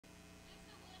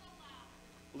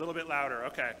little bit louder,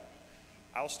 okay.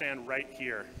 I'll stand right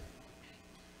here.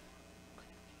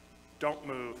 Don't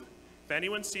move. If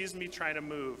anyone sees me trying to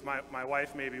move, my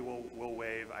wife maybe will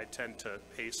wave. I tend to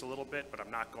pace a little bit, but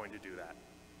I'm not going to do that.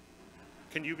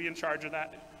 Can you be in charge of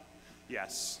that?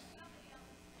 Yes.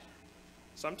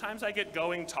 Sometimes I get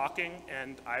going talking,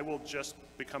 and I will just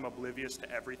become oblivious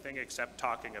to everything except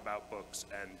talking about books.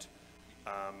 And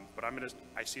but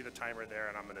I see the timer there,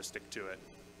 and I'm gonna stick to it.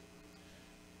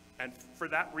 And for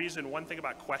that reason, one thing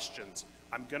about questions,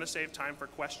 I'm gonna save time for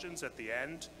questions at the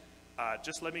end.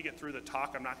 Just let me get through the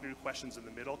talk. I'm not gonna do questions in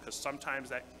the middle, because sometimes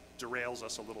that derails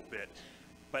us a little bit.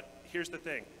 But here's the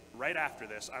thing, right after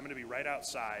this, I'm gonna be right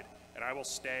outside, and I will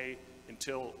stay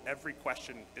until every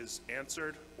question is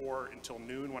answered, or until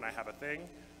noon when I have a thing.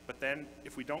 But then,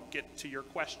 if we don't get to your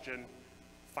question,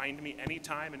 find me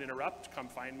anytime and interrupt, come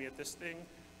find me at this thing,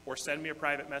 or send me a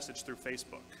private message through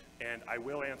Facebook. And I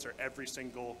will answer every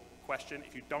single question.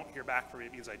 If you don't hear back from me,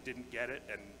 it means I didn't get it,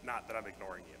 and not that I'm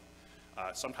ignoring you.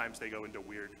 Sometimes they go into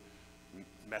weird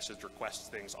message requests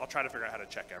things. I'll try to figure out how to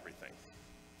check everything.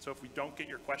 So if we don't get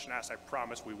your question asked, I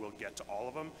promise we will get to all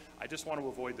of them. I just want to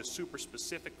avoid the super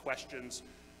specific questions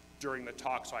during the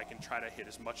talk so I can try to hit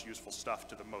as much useful stuff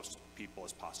to the most people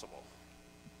as possible.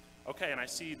 Okay, and I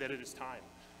see that it is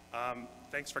time.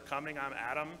 Thanks for coming. I'm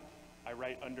Adam. I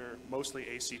write under mostly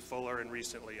A.C Fuller and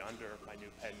recently under my new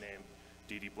pen name,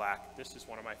 D.D. Black. This is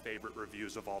one of my favorite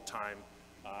reviews of all time.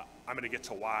 I'm going to get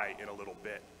to why in a little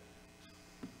bit.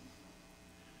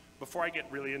 Before I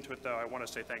get really into it, though, I want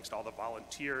to say thanks to all the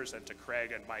volunteers and to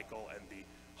Craig and Michael and the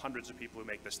hundreds of people who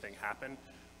make this thing happen.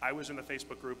 I was in the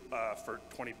Facebook group for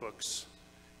 20Books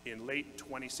in late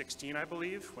 2016, I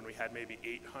believe, when we had maybe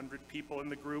 800 people in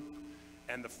the group,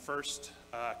 and the first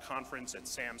conference at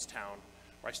Sam's Town,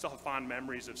 where I still have fond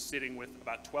memories of sitting with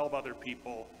about 12 other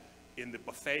people in the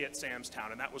buffet at Sam's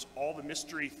Town, and that was all the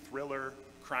mystery, thriller,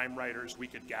 crime writers we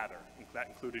could gather. That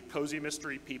included cozy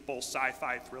mystery people,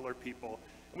 sci-fi thriller people,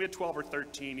 and we had 12 or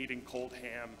 13 eating cold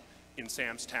ham in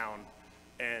Sam's Town.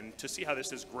 And to see how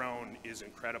this has grown is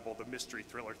incredible. The mystery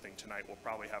thriller thing tonight will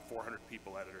probably have 400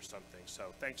 people at it or something.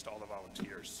 So thanks to all the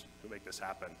volunteers who make this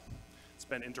happen. It's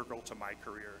been integral to my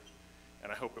career,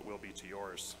 and I hope it will be to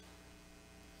yours.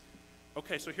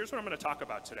 Okay, so here's what I'm going to talk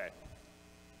about today.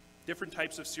 Different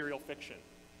types of serial fiction.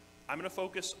 I'm going to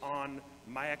focus on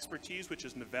my expertise, which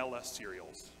is novella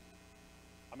serials.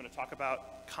 I'm going to talk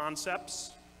about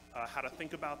concepts, how to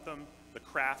think about them, the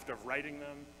craft of writing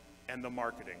them, and the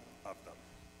marketing of them.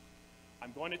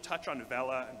 I'm going to touch on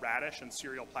novella and radish and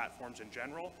serial platforms in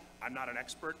general. I'm not an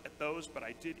expert at those, but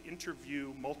I did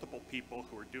interview multiple people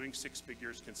who are doing 6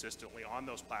 figures consistently on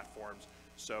those platforms.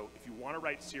 So if you want to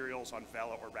write serials on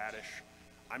Vella or Radish,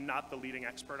 I'm not the leading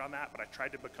expert on that, but I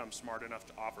tried to become smart enough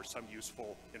to offer some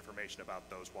useful information about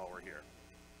those while we're here.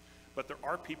 But there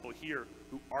are people here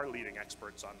who are leading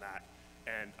experts on that,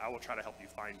 and I will try to help you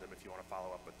find them if you want to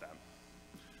follow up with them.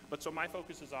 But so my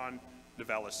focus is on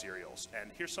novella serials, and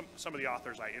here's some of the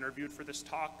authors I interviewed for this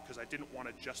talk, because I didn't want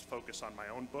to just focus on my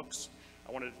own books.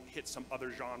 I wanted to hit some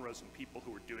other genres and people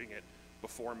who were doing it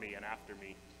before me and after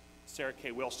me. Sarah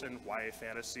K. Wilson, YA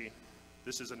Fantasy.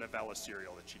 This is a novella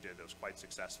serial that she did that was quite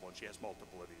successful, and she has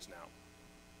multiple of these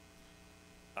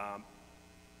now.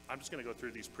 I'm just going to go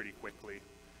through these pretty quickly.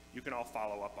 You can all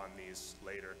follow up on these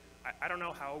later. I don't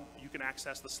know how you can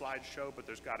access the slideshow, but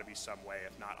there's got to be some way.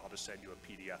 If not, I'll just send you a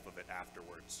PDF of it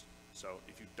afterwards. So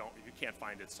if you can't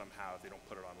find it somehow, if they don't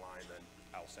put it online, then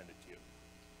I'll send it to you.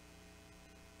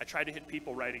 I tried to hit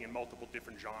people writing in multiple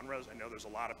different genres. I know there's a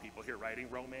lot of people here writing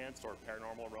romance or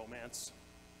paranormal romance.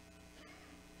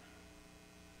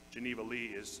 Geneva Lee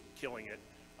is killing it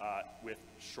with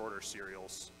shorter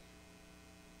serials.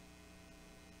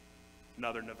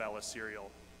 Another novella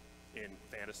serial in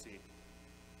fantasy.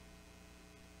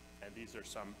 And these are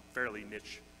some fairly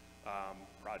niche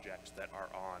projects that are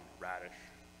on Radish.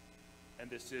 And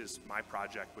this is my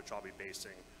project, which I'll be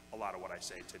basing a lot of what I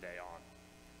say today on,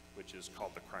 which is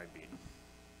called The Crime Beat.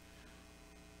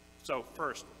 So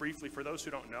first, briefly, for those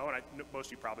who don't know, and most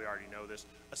of you probably already know this,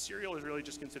 a serial is really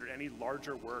just considered any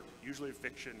larger work, usually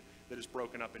fiction, that is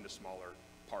broken up into smaller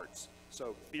parts.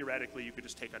 So theoretically, you could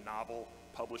just take a novel,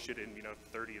 publish it in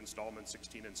 30 installments,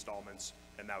 16 installments,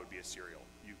 and that would be a serial.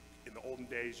 In the olden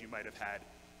days, you might have had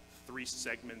 3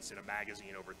 segments in a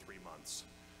magazine over 3 months.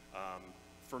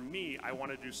 For me, I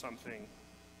want to do something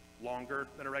longer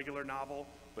than a regular novel,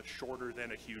 but shorter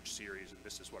than a huge series, and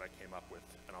this is what I came up with,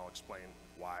 and I'll explain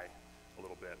why a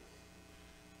little bit.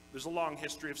 There's a long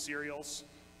history of serials.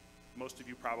 Most of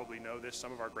you probably know this.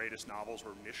 Some of our greatest novels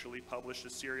were initially published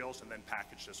as serials and then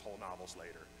packaged as whole novels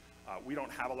later. We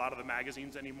don't have a lot of the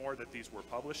magazines anymore that these were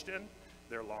published in.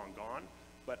 They're long gone.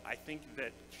 But I think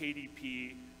that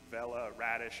KDP, Vella,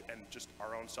 Radish, and just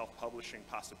our own self-publishing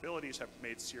possibilities have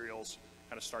made serials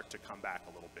kind of start to come back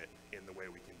a little bit in the way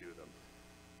we can do them.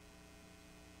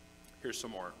 Here's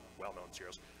some more well-known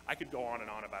serials. I could go on and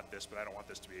on about this, but I don't want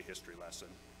this to be a history lesson.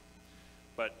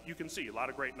 But you can see a lot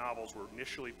of great novels were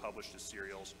initially published as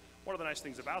serials. One of the nice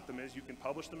things about them is you can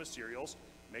publish them as serials,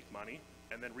 make money,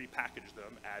 and then repackage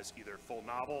them as either full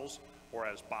novels or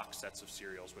as box sets of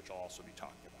serials, which I'll also be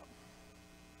talking about.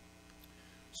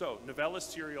 So, novella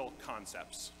serial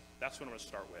concepts. That's what I'm going to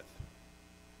start with.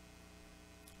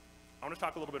 I want to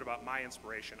talk a little bit about my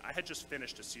inspiration. I had just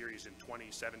finished a series in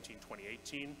 2017,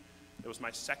 2018. It was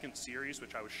my second series,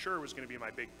 which I was sure was going to be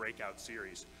my big breakout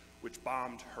series, which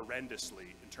bombed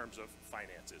horrendously in terms of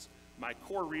finances. My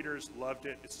core readers loved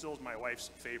it. It still is my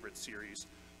wife's favorite series,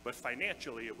 but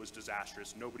financially it was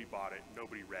disastrous. Nobody bought it,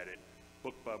 nobody read it.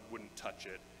 BookBub wouldn't touch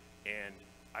it, and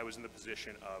I was in the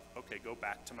position of, okay, go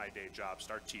back to my day job,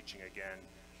 start teaching again,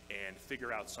 and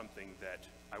figure out something that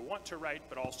I want to write,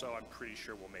 but also I'm pretty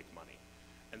sure will make money.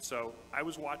 And so I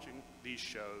was watching these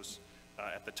shows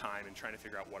at the time and trying to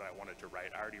figure out what I wanted to write.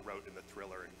 I already wrote in the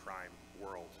thriller and crime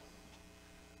world.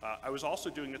 I was also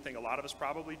doing the thing a lot of us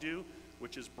probably do,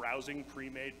 which is browsing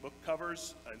pre-made book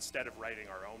covers instead of writing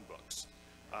our own books.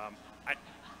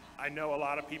 I know a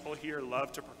lot of people here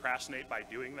love to procrastinate by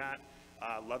doing that.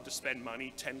 Love to spend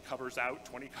money 10 covers out,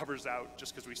 20 covers out,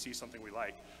 just because we see something we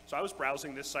like. So I was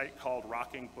browsing this site called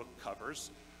Rocking Book Covers,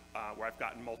 where I've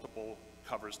gotten multiple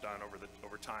covers done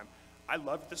over time. I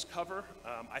loved this cover.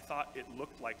 I thought it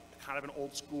looked like kind of an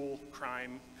old school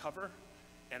crime cover,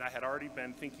 and I had already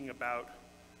been thinking about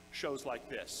shows like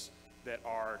this that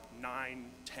are 9,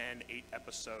 10, 8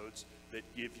 episodes that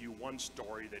give you one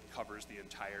story that covers the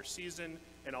entire season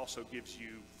and also gives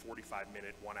you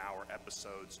 45-minute, 1-hour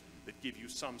episodes that give you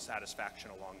some satisfaction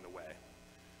along the way.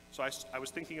 So I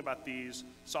was thinking about these,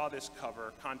 saw this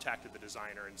cover, contacted the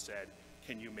designer and said,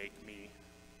 can you make me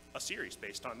a series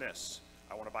based on this?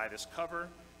 I want to buy this cover,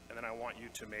 and then I want you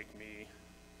to make me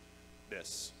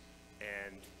this.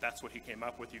 And that's what he came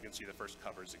up with. You can see the first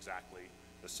cover is exactly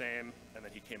the same, and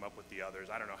then he came up with the others.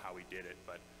 I don't know how he did it,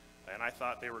 and I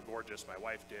thought they were gorgeous. My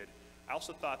wife did. I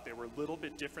also thought they were a little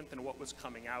bit different than what was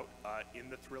coming out in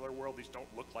the thriller world. These don't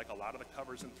look like a lot of the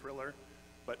covers in thriller,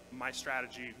 but my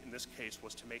strategy in this case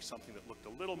was to make something that looked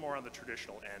a little more on the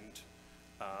traditional end,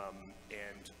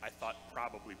 and I thought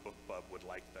probably BookBub would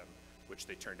like them, which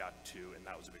they turned out to, and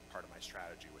that was a big part of my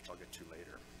strategy, which I'll get to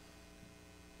later.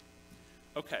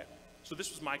 Okay, so this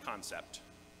was my concept.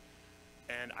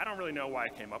 And I don't really know why I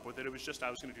came up with it. It was just I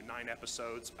was going to do 9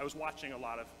 episodes. I was watching a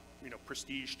lot of,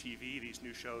 prestige TV, these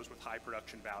new shows with high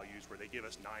production values where they give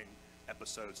us 9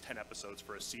 episodes, 10 episodes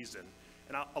for a season.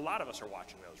 And a lot of us are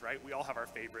watching those, right? We all have our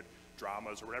favorite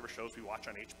dramas or whatever shows we watch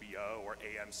on HBO or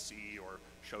AMC or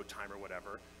Showtime or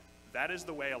whatever. That is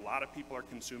the way a lot of people are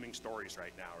consuming stories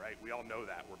right now, right? We all know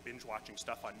that. We're binge watching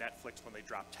stuff on Netflix when they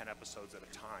drop 10 episodes at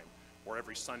a time. Or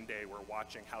every Sunday we're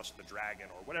watching House of the Dragon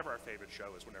or whatever our favorite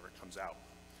show is whenever it comes out.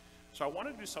 So I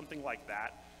wanted to do something like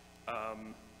that.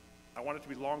 I wanted it to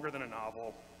be longer than a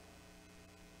novel,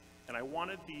 and I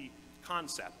wanted the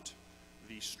concept,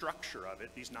 the structure of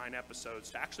it, these 9 episodes,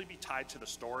 to actually be tied to the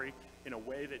story in a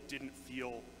way that didn't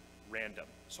feel random.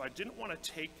 So I didn't want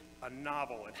to take a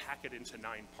novel and hack it into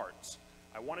 9 parts.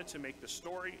 I wanted to make the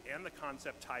story and the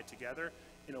concept tied together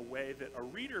in a way that a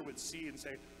reader would see and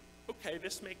say, okay,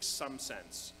 this makes some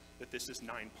sense that this is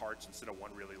 9 parts instead of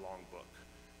one really long book.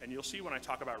 And you'll see when I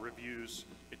talk about reviews,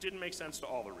 it didn't make sense to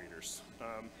all the readers.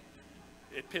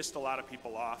 It pissed a lot of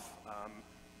people off,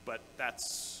 but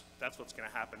that's what's going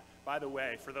to happen. By the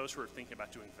way, for those who are thinking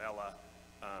about doing Vella,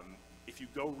 if you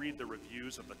go read the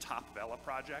reviews of the top Vella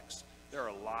projects, there are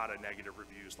a lot of negative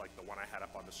reviews like the one I had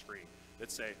up on the screen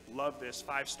that say, love this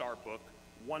 5-star book,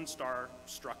 1-star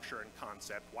structure and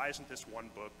concept, why isn't this one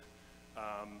book?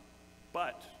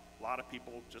 But a lot of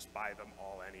people just buy them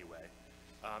all anyway.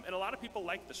 And a lot of people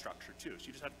like the structure too, so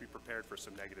you just have to be prepared for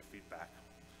some negative feedback.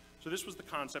 So this was the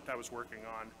concept I was working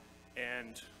on,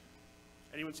 and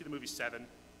anyone see the movie Seven?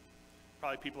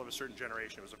 Probably people of a certain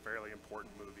generation. It was a fairly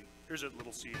important movie. Here's a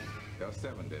little scene. There are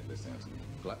 7 deadly sins.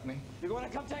 Gluttony. You're going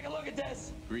to come take a look at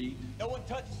this? Greed. No one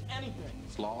touches anything.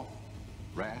 Sloth.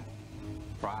 Wrath.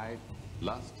 Pride.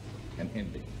 Lust. And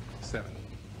envy. 7.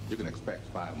 You can expect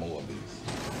 5 more of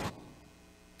these.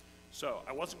 So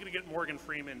I wasn't going to get Morgan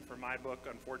Freeman for my book,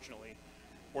 unfortunately,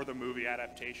 or the movie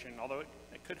adaptation, although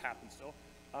it could happen still.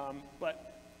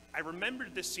 But I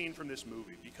remembered this scene from this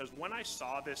movie because when I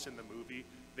saw this in the movie,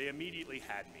 they immediately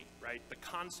had me, right? The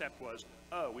concept was,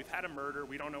 oh, we've had a murder,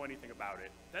 we don't know anything about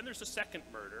it. Then there's a second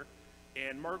murder,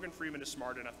 and Morgan Freeman is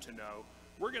smart enough to know,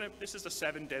 this is a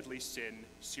 7 deadly sin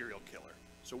serial killer.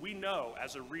 So we know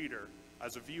as a reader,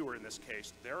 as a viewer in this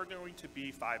case, there are going to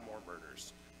be 5 more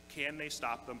murders. Can they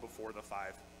stop them before the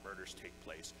 5 murders take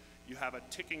place? You have a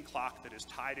ticking clock that is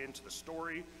tied into the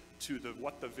story, to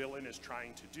what the villain is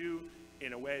trying to do,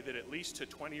 in a way that at least to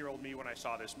 20-year-old me when I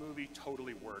saw this movie,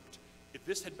 totally worked. If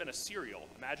this had been a serial,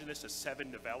 imagine this as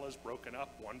 7 novellas broken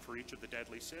up, 1 for each of the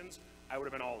deadly sins, I would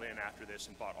have been all in after this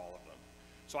and bought all of them.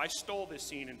 So I stole this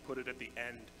scene and put it at the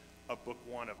end of book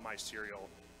 1 of my serial,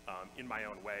 in my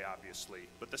own way, obviously,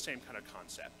 but the same kind of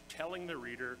concept. Telling the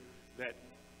reader that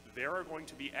there are going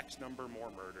to be X number more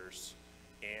murders,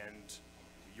 and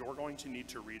you're going to need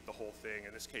to read the whole thing,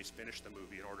 in this case, finish the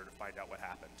movie in order to find out what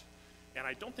happened. And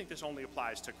I don't think this only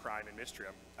applies to crime and mystery.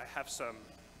 I have some,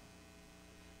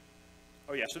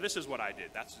 oh yeah, so this is what I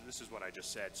did. This is what I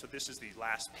just said. So this is the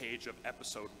last page of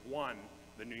episode 1,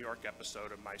 the New York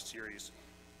episode of my series.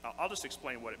 I'll just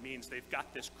explain what it means. They've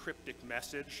got this cryptic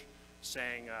message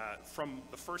saying from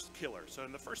the first killer. So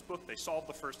in the first book, they solve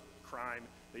the first crime.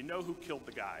 They know who killed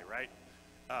the guy, right?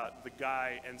 The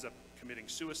guy ends up committing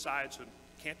suicide, so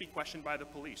can't be questioned by the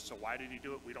police. So why did he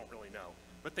do it? We don't really know.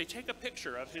 But they take a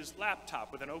picture of his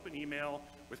laptop with an open email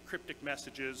with cryptic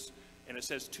messages, and it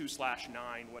says 2/9.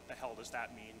 What the hell does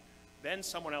that mean? Then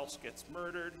someone else gets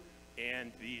murdered,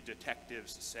 and the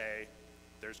detectives say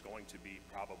there's going to be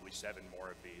probably 7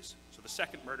 more of these. So the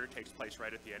second murder takes place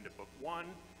right at the end of book 1,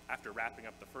 after wrapping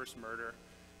up the first murder,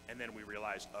 and then we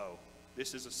realize, oh,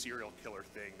 this is a serial killer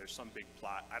thing. There's some big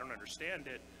plot. I don't understand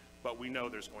it, but we know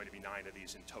there's going to be 9 of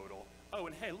these in total. Oh,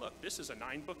 and hey, look, this is a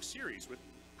 9-book series with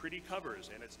pretty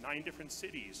covers, and it's 9 different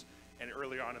cities. And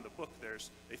earlier on in the book,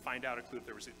 they find out a clue that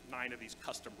there was 9 of these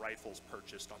custom rifles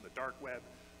purchased on the dark web.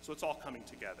 So it's all coming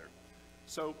together.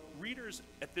 So readers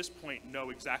at this point know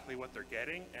exactly what they're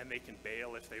getting, and they can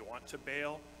bail if they want to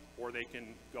bail, or they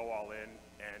can go all in.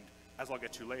 And as I'll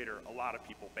get to later, a lot of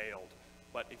people bailed.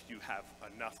 But if you have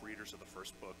enough readers of the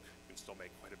first book, you can still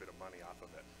make quite a bit of money off of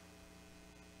it.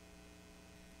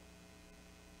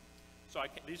 So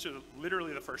these are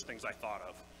literally the first things I thought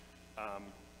of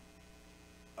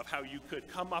how you could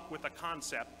come up with a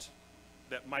concept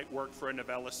that might work for a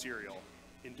novella serial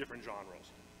in different genres.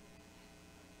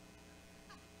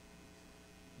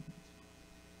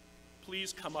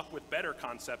 Please come up with better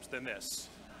concepts than this.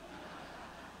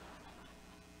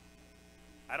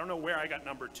 I don't know where I got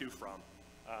number 2 from.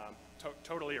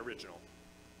 Totally original.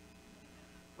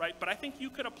 Right, but I think you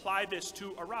could apply this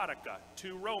to erotica,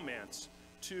 to romance,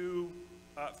 to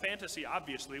fantasy,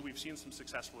 obviously. We've seen some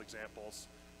successful examples.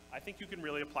 I think you can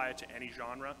really apply it to any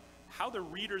genre. How the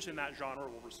readers in that genre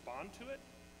will respond to it,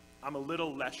 I'm a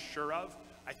little less sure of.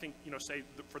 I think, say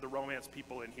for the romance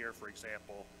people in here, for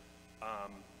example,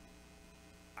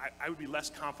 I would be less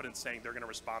confident saying they're going to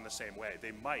respond the same way.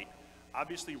 They might.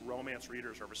 Obviously, romance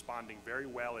readers are responding very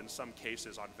well in some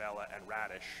cases on Vella and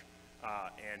Radish,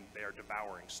 and they are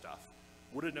devouring stuff.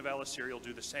 Would a novella serial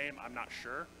do the same? I'm not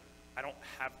sure. I don't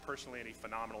have personally any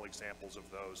phenomenal examples of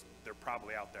those. They're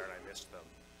probably out there and I missed them.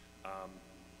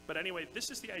 But anyway, this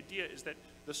is the idea, is that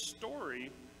the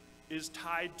story is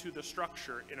tied to the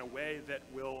structure in a way that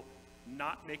will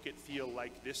not make it feel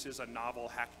like this is a novel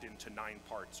hacked into 9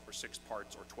 parts or 6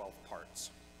 parts or 12 parts.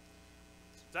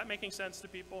 Is that making sense to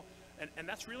people? And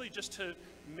that's really just to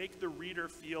make the reader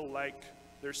feel like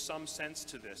there's some sense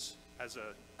to this as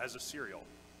a serial.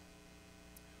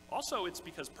 Also, it's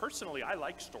because personally I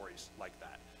like stories like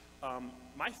that.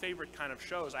 My favorite kind of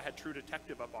shows, I had True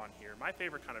Detective up on here, my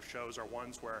favorite kind of shows are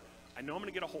ones where I know I'm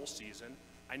going to get a whole season,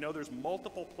 I know there's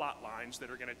multiple plot lines that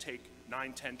are going to take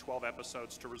 9, 10, 12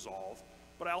 episodes to resolve,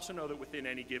 but I also know that within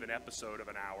any given episode of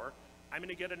an hour, I'm going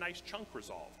to get a nice chunk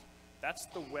resolved. That's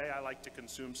the way I like to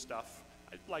consume stuff.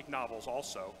 I like novels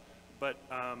also, but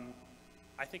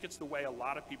I think it's the way a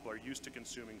lot of people are used to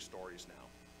consuming stories now.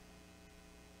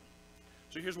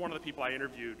 So here's one of the people I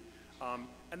interviewed,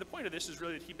 and the point of this is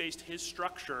really that he based his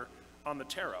structure on the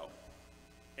tarot,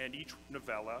 and each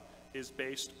novella is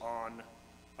based on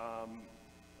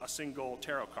a single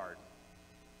tarot card,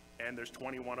 and there's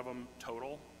 21 of them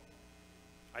total.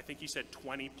 I think he said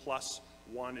 20 plus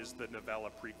 1 is the novella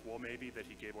prequel maybe that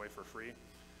he gave away for free.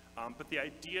 But the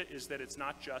idea is that it's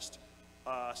not just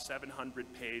a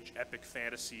 700-page epic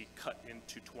fantasy cut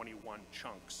into 21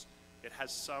 chunks. It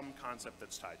has some concept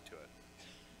that's tied to it.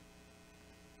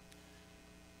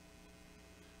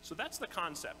 So that's the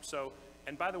concept. So,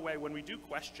 and by the way, when we do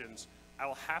questions, I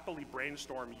will happily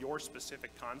brainstorm your specific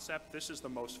concept. This is the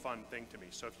most fun thing to me.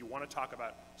 So if you want to talk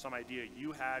about some idea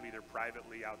you have, either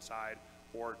privately outside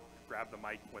or grab the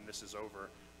mic when this is over,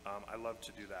 I love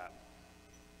to do that.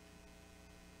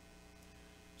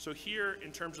 So here,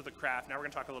 in terms of the craft, now we're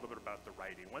going to talk a little bit about the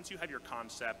writing. Once you have your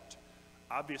concept,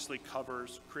 obviously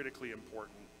covers, critically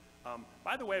important.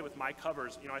 By the way, with my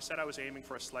covers, I said I was aiming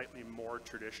for a slightly more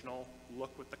traditional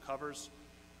look with the covers.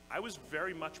 I was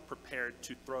very much prepared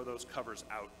to throw those covers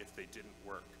out if they didn't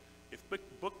work. If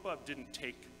BookBub didn't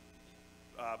take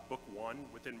book one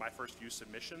within my first few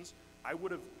submissions, I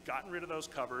would have gotten rid of those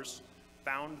covers,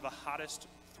 found the hottest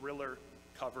thriller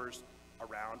covers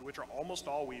around, which are almost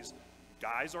always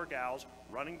guys or gals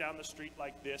running down the street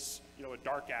like this, a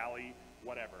dark alley,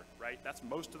 whatever, right? That's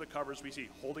most of the covers we see,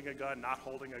 holding a gun, not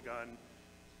holding a gun.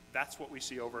 That's what we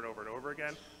see over and over and over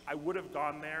again. I would have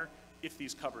gone there if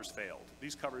these covers failed.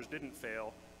 These covers didn't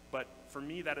fail, but for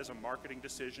me, that is a marketing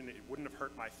decision. It wouldn't have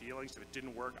hurt my feelings. If it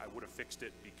didn't work, I would have fixed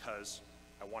it because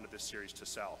I wanted this series to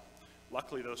sell.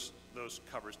 Luckily, those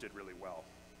covers did really well.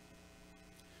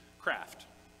 Craft.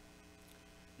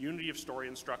 Unity of story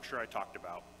and structure I talked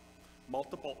about.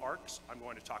 Multiple arcs, I'm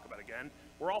going to talk about again.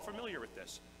 We're all familiar with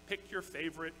this. Pick your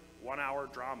favorite 1-hour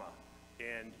drama,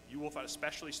 and you will find,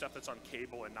 especially stuff that's on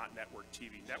cable and not network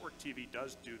TV. Network TV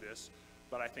does do this,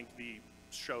 but I think the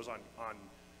shows on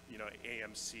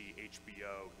AMC,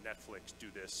 HBO, Netflix do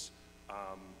this.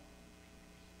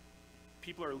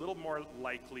 People are a little more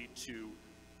likely to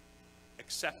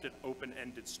accept an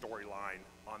open-ended storyline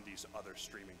on these other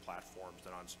streaming platforms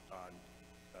than on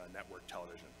network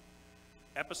television.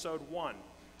 Episode 1,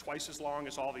 twice as long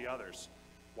as all the others.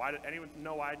 Why did anyone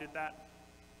know why I did that?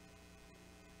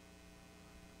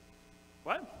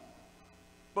 What?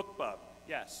 BookBub,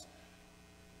 yes.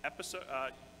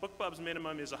 BookBub's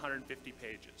minimum is 150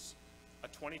 pages. A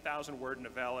 20,000 word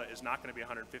novella is not going to be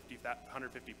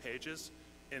 150 pages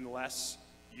unless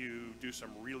you do some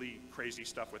really crazy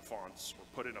stuff with fonts or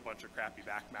put in a bunch of crappy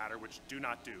back matter, which do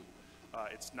not do.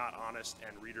 It's not honest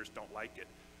and readers don't like it.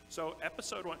 So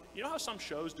episode 1, you know how some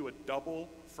shows do a double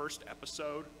first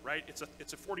episode, right? It's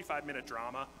a 45-minute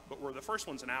drama, but where the first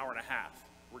one's an hour and a half.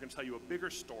 We're going to tell you a bigger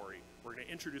story. We're going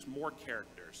to introduce more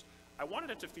characters. I wanted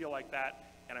it to feel like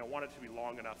that, and I wanted it to be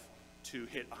long enough to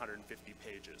hit 150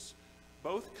 pages.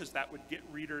 Both because that would get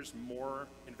readers more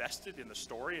invested in the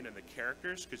story and in the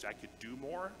characters, because I could do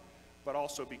more, but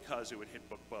also because it would hit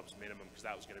BookBub's minimum, because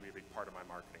that was going to be a big part of my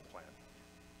marketing plan.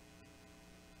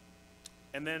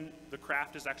 And then the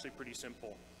craft is actually pretty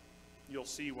simple. You'll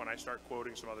see when I start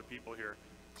quoting some other people here,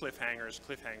 cliffhangers,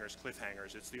 cliffhangers,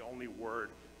 cliffhangers. It's the only word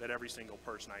that every single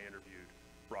person I interviewed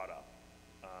brought up.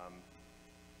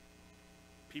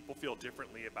 People feel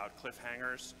differently about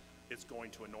cliffhangers. It's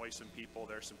going to annoy some people.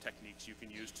 There's some techniques you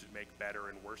can use to make better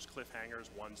and worse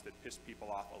cliffhangers, ones that piss people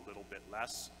off a little bit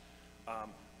less.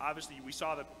 Obviously, we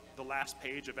saw the last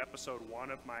page of episode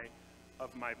 1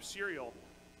 of my serial.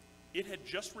 It had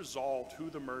just resolved who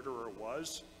the murderer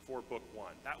was for book 1.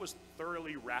 That was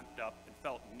thoroughly wrapped up and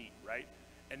felt neat, right?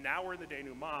 And now we're in the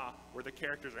denouement where the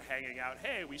characters are hanging out.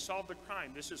 Hey, we solved the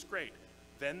crime. This is great.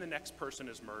 Then the next person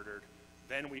is murdered.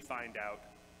 Then we find out,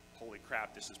 holy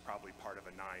crap, this is probably part of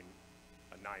a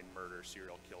nine murder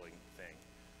serial killing thing.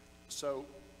 So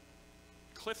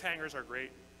cliffhangers are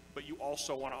great, but you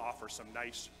also want to offer some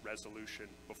nice resolution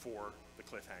before the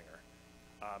cliffhanger.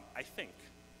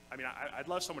 I'd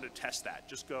love someone to test that.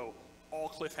 Just go all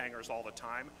cliffhangers all the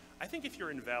time. I think if you're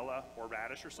in Vela or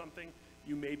Radish or something,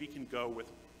 you maybe can go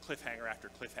with cliffhanger after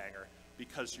cliffhanger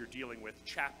because you're dealing with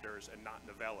chapters and not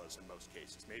novellas in most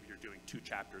cases. Maybe you're doing 2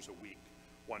 chapters a week,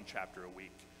 1 chapter a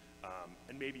week,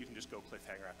 and maybe you can just go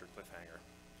cliffhanger after cliffhanger.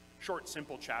 Short,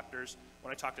 simple chapters.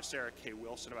 When I talked to Sarah K.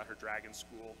 Wilson about her Dragon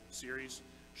School series,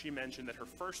 she mentioned that her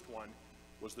first one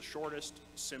was the shortest,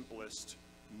 simplest,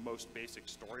 most basic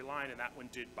storyline, and that one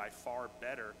did by far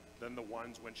better than the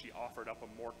ones when she offered up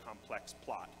a more complex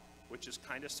plot, which is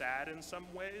kind of sad in some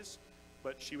ways,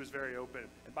 but she was very open.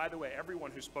 And by the way,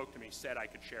 everyone who spoke to me said I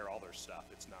could share all their stuff.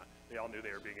 It's not, they all knew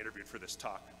they were being interviewed for this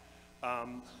talk.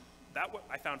 That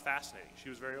I found fascinating. She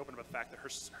was very open about the fact that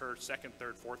her second,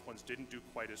 third, fourth ones didn't do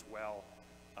quite as well,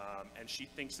 and she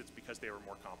thinks it's because they were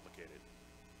more complicated.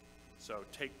 So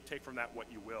take from that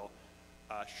what you will.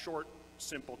 Short,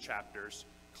 simple chapters,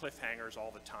 cliffhangers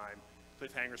all the time,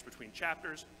 cliffhangers between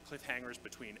chapters, cliffhangers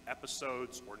between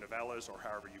episodes or novellas or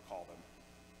however you call them.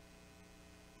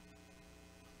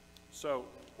 So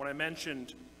when I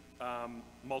mentioned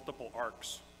multiple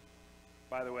arcs,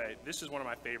 by the way, this is one of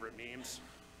my favorite memes.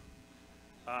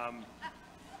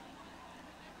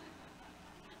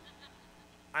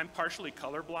 I'm partially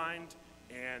colorblind,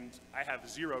 and I have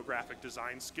 0 graphic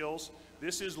design skills.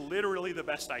 This is literally the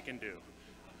best I can do.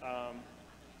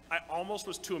 I almost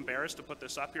was too embarrassed to put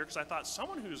this up here because I thought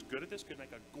someone who's good at this could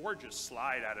make a gorgeous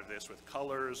slide out of this with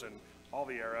colors and all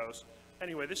the arrows.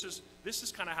 Anyway, this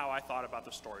is kind of how I thought about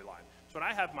the storyline. So when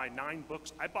I have my 9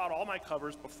 books, I bought all my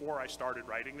covers before I started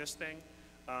writing this thing.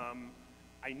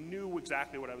 I knew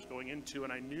exactly what I was going into,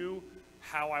 and I knew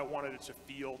how I wanted it to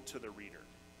feel to the reader.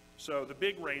 So the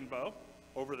big rainbow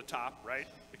over the top, right?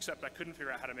 Except I couldn't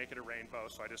figure out how to make it a rainbow,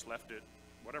 so I just left it,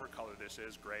 whatever color this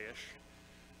is, grayish.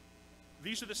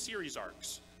 These are the series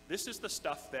arcs. This is the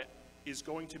stuff that is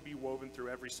going to be woven through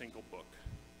every single book.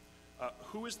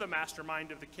 Who is the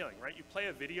mastermind of the killing, right? You play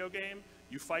a video game,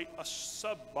 you fight a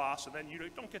sub-boss, and then you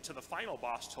don't get to the final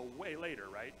boss till way later,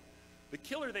 right? The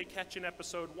killer they catch in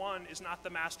episode 1 is not the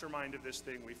mastermind of this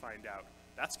thing, we find out.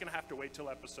 That's gonna have to wait till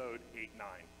episode 8, 9.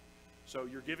 So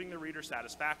you're giving the reader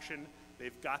satisfaction.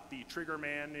 They've got the trigger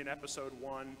man in episode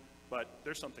 1, but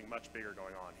there's something much bigger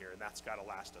going on here, and that's gotta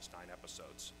last us 9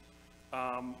 episodes.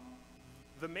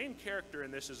 The main character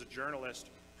in this is a journalist.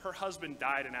 Her husband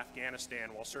died in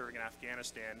Afghanistan while serving in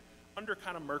Afghanistan under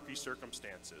kind of murky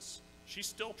circumstances. She's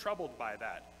still troubled by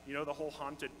that. You know the whole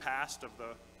haunted past of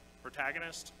the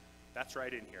protagonist? That's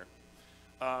right in here.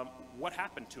 What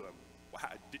happened to him?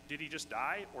 Did he just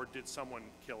die, or did someone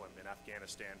kill him in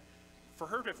Afghanistan? For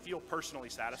her to feel personally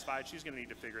satisfied, she's gonna need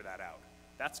to figure that out.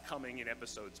 That's coming in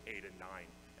episodes 8 and 9,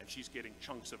 and she's getting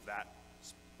chunks of that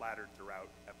splattered throughout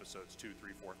episodes 2,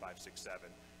 3, 4, 5, 6, 7.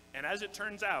 And as it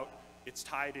turns out, it's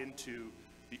tied into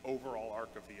the overall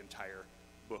arc of the entire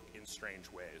book in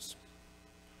strange ways.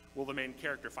 Will the main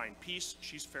character find peace?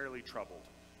 She's fairly troubled.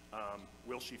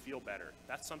 Will she feel better?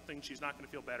 That's something she's not going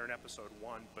to feel better in episode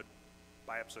 1, but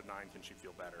by episode 9 can she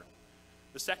feel better.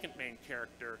 The second main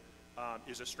character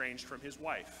is estranged from his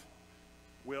wife.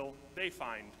 Will they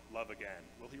find love again?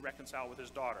 Will he reconcile with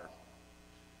his daughter?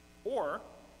 Or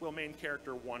will main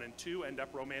character 1 and 2 end up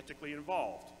romantically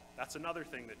involved? That's another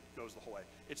thing that goes the whole way.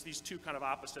 It's these two kind of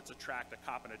opposites attract, a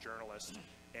cop and a journalist,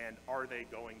 and are they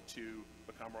going to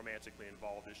become romantically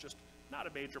involved? It's just not a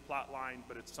major plot line,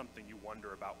 but it's something you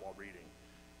wonder about while reading.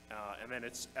 And then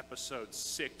it's episode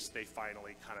 6, they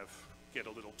finally kind of get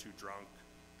a little too drunk.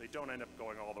 They don't end up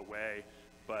going all the way,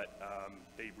 but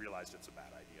they realize it's a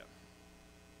bad idea.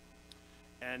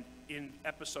 And in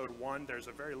episode 1, there's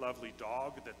a very lovely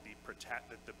dog that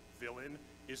the villain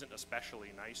isn't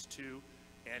especially nice to.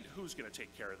 And who's going to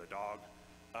take care of the dog?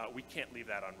 We can't leave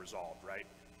that unresolved, right?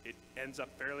 It ends up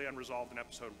fairly unresolved in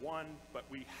episode 1, but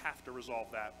we have to resolve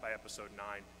that by episode 9.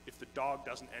 If the dog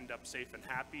doesn't end up safe and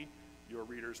happy, your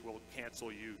readers will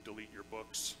cancel you, delete your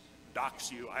books,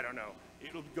 dox you, I don't know.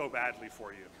 It'll go badly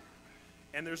for you.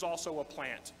 And there's also a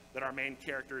plant that our main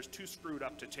character is too screwed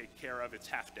up to take care of. It's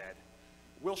half dead.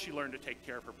 Will she learn to take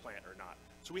care of her plant or not?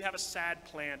 So we have a sad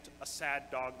plant, a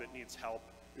sad dog that needs help.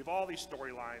 We have all these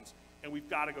storylines, and we've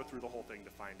got to go through the whole thing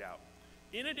to find out.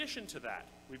 In addition to that,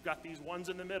 we've got these ones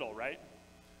in the middle, right?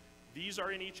 These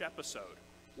are in each episode.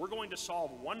 We're going to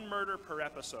solve 1 murder per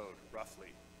episode, roughly.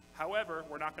 However,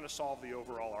 we're not going to solve the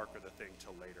overall arc of the thing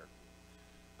till later.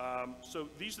 So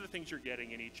these are the things you're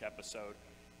getting in each episode.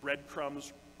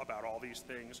 Breadcrumbs about all these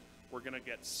things. We're going to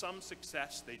get some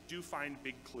success. They do find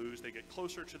big clues. They get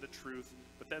closer to the truth,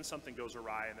 but then something goes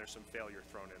awry and there's some failure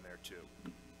thrown in there too.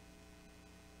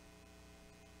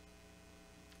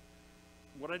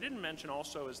 What I didn't mention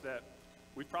also is that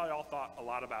we probably all thought a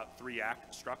lot about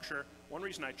 3-act structure. One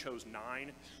reason I chose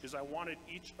 9 is I wanted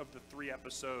each of the 3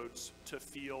 episodes to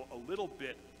feel a little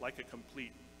bit like a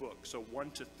complete book. So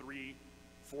 1 to 3,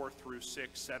 4 through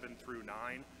 6, 7 through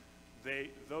 9,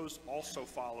 those also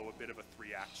follow a bit of a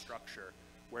 3-act structure,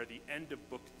 where the end of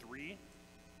book 3,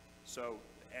 so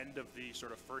the end of the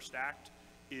sort of first act,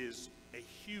 is a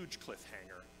huge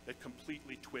cliffhanger that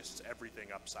completely twists everything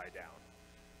upside down.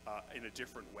 In a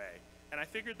different way. And I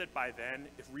figured that by then,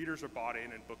 if readers are bought in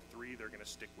book 3, they're going to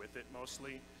stick with it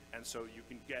mostly. And so you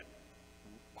can get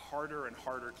harder and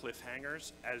harder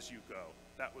cliffhangers as you go.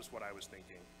 That was what I was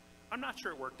thinking. I'm not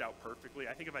sure it worked out perfectly.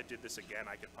 I think if I did this again,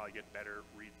 I could probably get better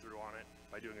read-through on it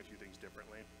by doing a few things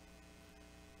differently.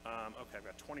 Okay, I've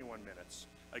got 21 minutes.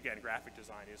 Again, graphic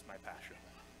design is my passion.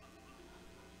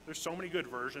 There's so many good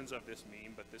versions of this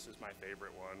meme, but this is my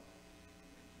favorite one.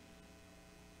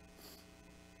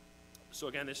 So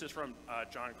again, this is from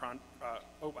John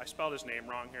oh, I spelled his name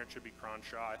wrong here. It should be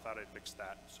Cronshaw. I thought I'd fixed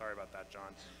that. Sorry about that,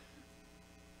 John.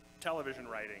 Television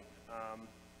writing.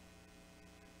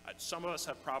 Some of us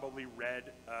have probably read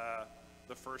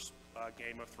the first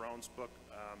Game of Thrones book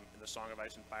in the Song of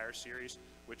Ice and Fire series,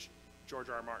 which George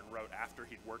R. R. Martin wrote after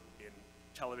he'd worked in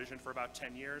television for about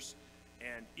 10 years.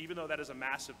 And even though that is a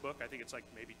massive book, I think it's like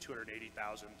maybe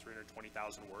 280,000,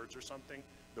 320,000 words or something,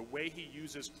 the way he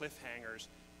uses cliffhangers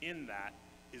in that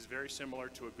is very similar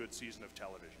to a good season of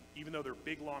television. Even though they're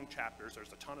big, long chapters,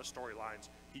 there's a ton of storylines,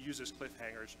 he uses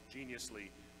cliffhangers geniusly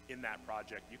in that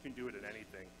project. You can do it in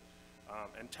anything.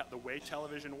 And the way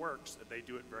television works, they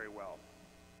do it very well.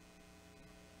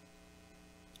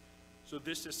 So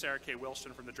this is Sarah K.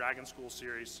 Wilson from the Dragon School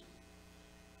series.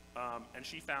 And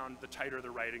she found the tighter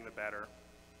the writing, the better.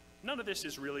 None of this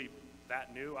is really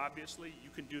that new, obviously. You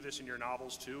can do this in your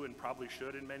novels too, and probably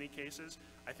should in many cases.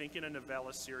 I think in a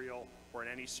novella serial or in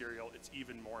any serial, it's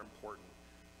even more important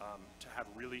to have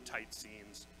really tight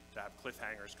scenes, to have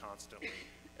cliffhangers constantly,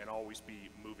 and always be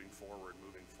moving forward,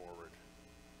 moving forward.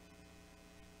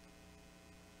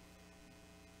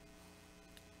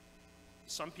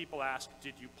 Some people ask,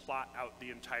 did you plot out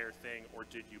the entire thing or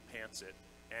did you pants it?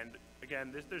 And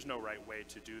again, there's no right way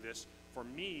to do this. For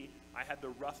me, I had the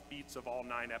rough beats of all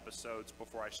 9 episodes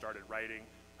before I started writing.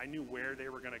 I knew where they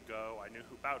were going to go. I knew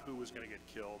about who was going to get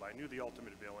killed. I knew the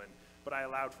ultimate villain, but I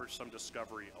allowed for some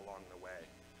discovery along the way.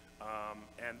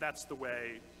 And that's the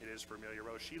way it is for Amelia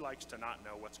Rose. She likes to not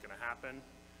know what's going to happen.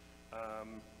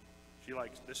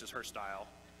 This is her style.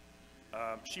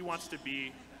 She wants to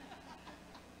be,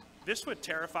 this would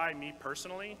terrify me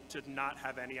personally, to not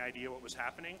have any idea what was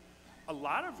happening. A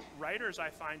lot of writers I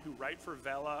find who write for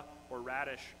Vella or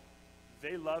Radish,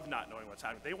 they love not knowing what's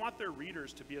happening. They want their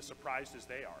readers to be as surprised as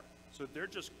they are. So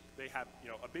they have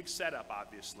a big setup,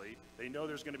 obviously. They know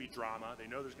there's going to be drama. They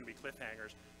know there's going to be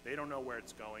cliffhangers. They don't know where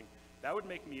it's going. That would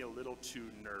make me a little too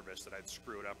nervous that I'd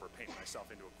screw it up or paint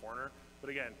myself into a corner. But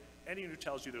again, anyone who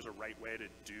tells you there's a right way to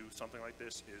do something like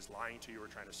this is lying to you or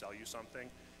trying to sell you something.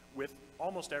 With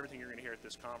almost everything you're going to hear at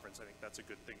this conference, I think that's a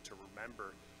good thing to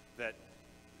remember, that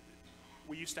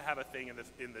we used to have a thing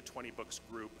in the 20Books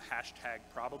group,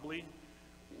 #probably,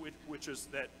 which is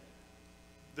that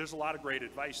there's a lot of great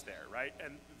advice there, right?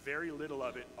 And very little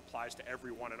of it applies to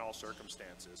everyone in all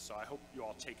circumstances. So I hope you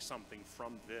all take something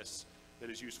from this that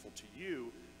is useful to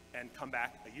you and come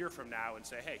back a year from now and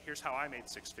say, hey, here's how I made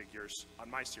 6 figures on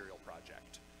my serial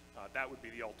project. That would be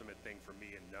the ultimate thing for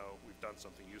me, and know we've done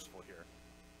something useful here.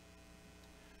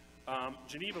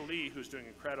 Geneva Lee, who's doing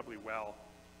incredibly well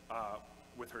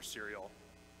with her serial,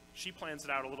 she plans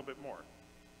it out a little bit more.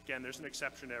 Again, there's an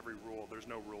exception to every rule. There's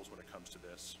no rules when it comes to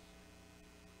this.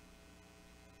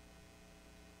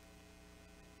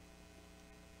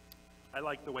 I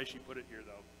like the way she put it here,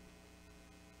 though.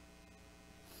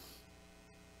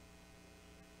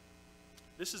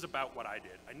 This is about what I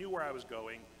did. I knew where I was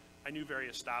going. I knew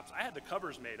various stops. I had the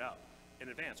covers made up in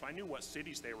advance, so I knew what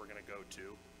cities they were going to go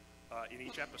to in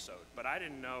each episode, but I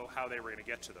didn't know how they were going to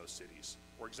get to those cities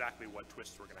or exactly what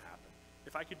twists were going to happen.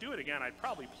 If I could do it again, I'd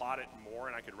probably plot it more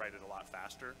and I could write it a lot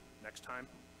faster next time,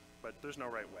 but there's no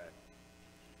right way.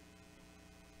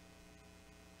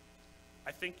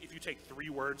 I think if you take 3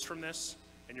 words from this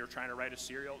and you're trying to write a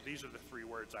serial, these are the 3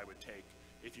 words I would take.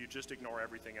 If you just ignore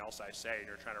everything else I say and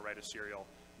you're trying to write a serial,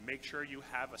 make sure you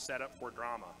have a setup for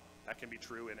drama. That can be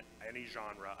true in any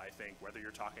genre, I think, whether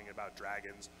you're talking about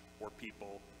dragons or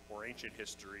people or ancient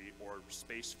history or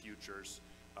space futures.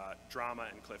 Drama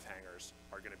and cliffhangers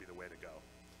are going to be the way to go.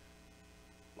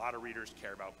 A lot of readers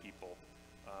care about people.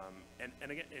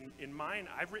 And again, in mine,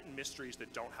 I've written mysteries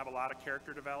that don't have a lot of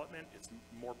character development. It's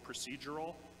more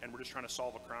procedural, and we're just trying to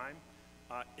solve a crime.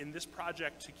 In this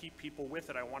project, to keep people with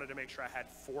it, I wanted to make sure I had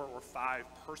 4 or 5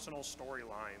 personal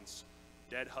storylines,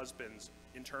 dead husbands,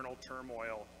 internal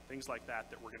turmoil, things like that,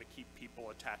 that were going to keep people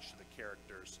attached to the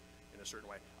characters in a certain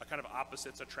way. A kind of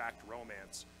opposites attract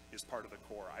romance is part of the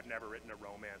core. I've never written a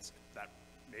romance that,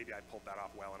 maybe I pulled that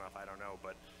off well enough, I don't know,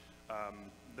 but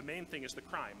the main thing is the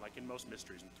crime, like in most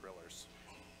mysteries and thrillers.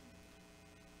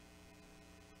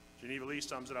 Geneva Lee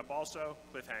sums it up also,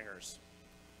 cliffhangers.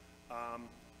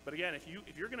 But again, if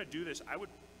you're going to do this, I would,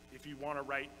 if you want to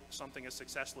write something as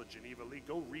successful as Geneva Lee,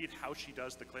 go read how she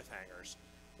does the cliffhangers.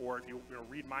 Or if you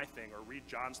read my thing or read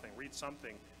John's thing, read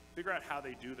something, figure out how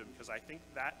they do them, because I think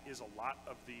that is a lot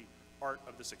of the art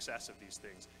of the success of these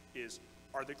things, is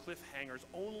are the cliffhangers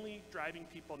only driving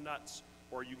people nuts,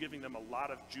 or are you giving them a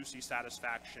lot of juicy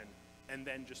satisfaction and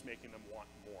then just making them want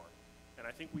more? And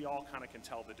I think we all kind of can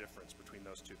tell the difference between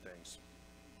those 2 things.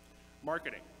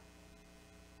 Marketing.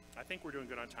 I think we're doing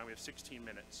good on time. We have 16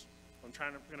 minutes. I'm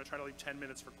going to try to leave 10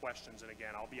 minutes for questions, and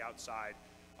again, I'll be outside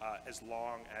as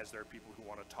long as there are people who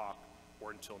want to talk,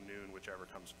 or until noon, whichever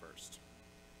comes first.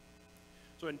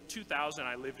 So in 2000,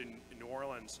 I lived in New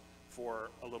Orleans for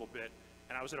a little bit,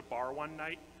 and I was at a bar one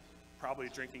night, probably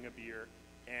drinking a beer,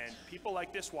 and people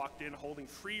like this walked in holding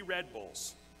free Red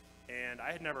Bulls. And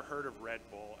I had never heard of Red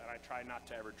Bull, and I try not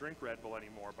to ever drink Red Bull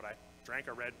anymore, but I drank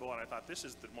a Red Bull and I thought, this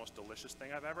is the most delicious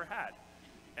thing I've ever had.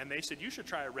 And they said, you should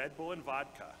try a Red Bull and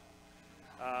vodka.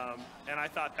 And I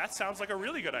thought, that sounds like a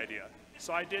really good idea.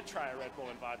 So I did try a Red Bull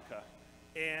and vodka.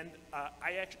 And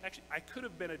I could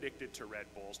have been addicted to Red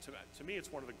Bulls. To me,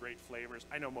 it's one of the great flavors.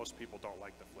 I know most people don't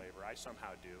like the flavor. I somehow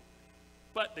do.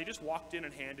 But they just walked in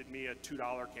and handed me a $2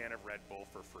 can of Red Bull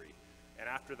for free. And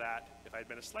after that, if I'd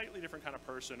been a slightly different kind of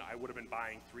person, I would have been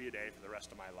buying 3 a day for the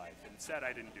rest of my life. Instead,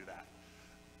 I didn't do that.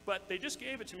 But they just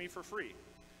gave it to me for free.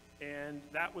 And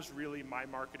that was really my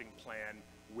marketing plan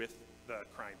with the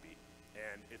Crime Beat.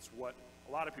 And it's what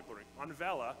a lot of people are doing. On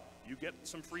Vela, you get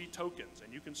some free tokens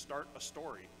and you can start a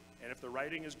story. And if the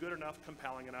writing is good enough,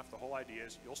 compelling enough, the whole idea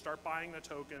is you'll start buying the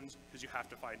tokens because you have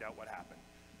to find out what happened.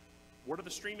 What are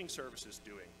the streaming services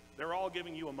doing? They're all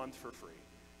giving you a month for free.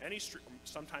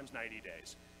 Sometimes 90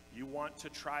 days. You want to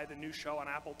try the new show on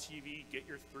Apple TV, get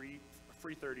your free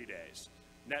 30 days.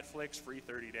 Netflix, free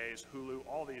 30 days, Hulu,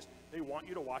 all these. They want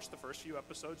you to watch the first few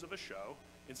episodes of a show,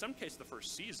 in some cases the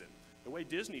first season. The way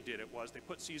Disney did it was they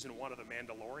put season 1 of The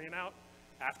Mandalorian out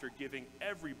after giving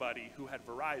everybody who had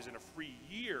Verizon a free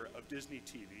year of Disney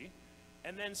TV,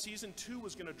 and then season 2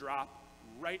 was going to drop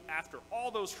right after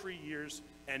all those free years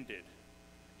ended.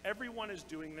 Everyone is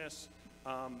doing this.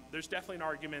 There's definitely an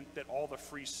argument that all the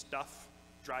free stuff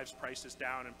drives prices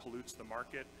down and pollutes the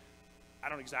market. I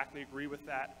don't exactly agree with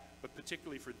that, but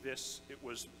particularly for this, it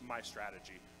was my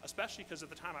strategy. Especially because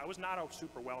at the time, I was not a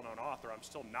super well-known author. I'm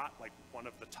still not like one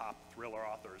of the top thriller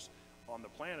authors on the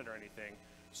planet or anything.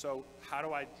 So how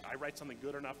do I write something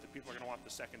good enough that people are going to want the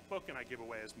second book, and I give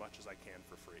away as much as I can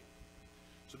for free.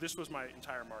 So this was my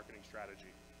entire marketing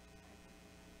strategy.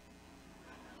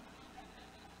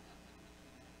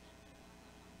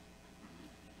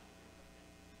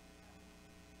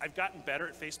 I've gotten better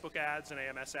at Facebook ads and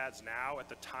AMS ads now. At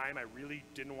the time, I really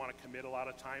didn't want to commit a lot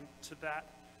of time to that,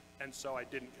 and so I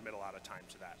didn't commit a lot of time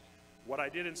to that. What I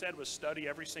did instead was study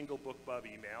every single BookBub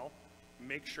email,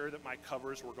 make sure that my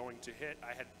covers were going to hit.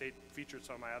 They featured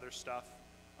some of my other stuff,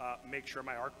 make sure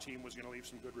my ARC team was going to leave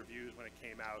some good reviews when it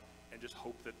came out, and just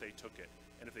hope that they took it.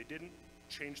 And if they didn't,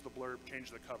 change the blurb,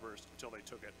 change the covers until they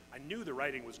took it. I knew the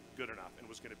writing was good enough and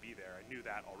was going to be there. I knew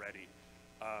that already.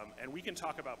 And we can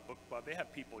talk about BookBub. They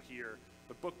have people here,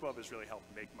 but BookBub has really helped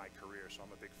make my career, so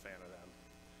I'm a big fan of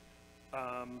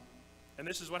them. And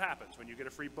this is what happens. When you get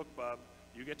a free BookBub,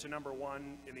 you get to #1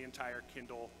 in the entire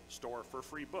Kindle store for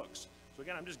free books. So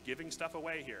again, I'm just giving stuff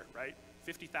away here, right?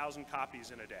 50,000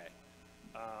 copies in a day.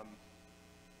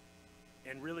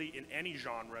 And really, in any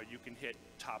genre, you can hit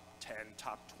top 10,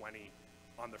 top 20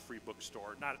 on the free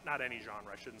bookstore. Not any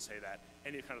genre, I shouldn't say that.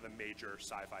 Any kind of the major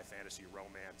sci-fi, fantasy,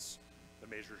 romance, the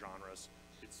major genres,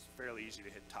 it's fairly easy to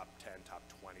hit top 10, top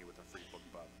 20 with a free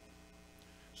BookBub.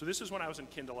 So this is when I was in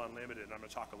Kindle Unlimited, and I'm going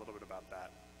to talk a little bit about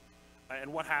that.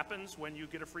 And what happens when you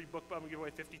get a free BookBub and give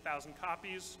away 50,000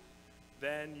 copies?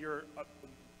 Then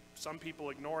some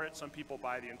people ignore it, some people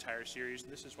buy the entire series.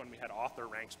 This is when we had author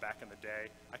ranks back in the day.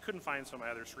 I couldn't find some of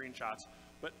my other screenshots,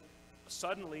 but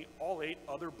suddenly all 8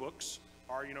 other books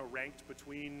are ranked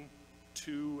between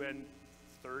 2 and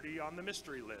 30 on the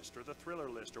mystery list or the thriller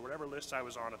list or whatever list I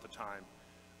was on at the time.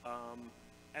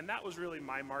 And that was really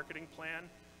my marketing plan.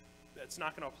 It's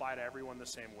not going to apply to everyone the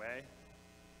same way.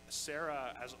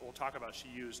 Sarah, as we'll talk about, she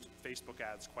used Facebook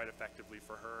ads quite effectively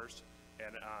for hers,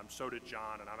 and so did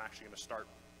John, and I'm actually going to start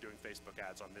doing Facebook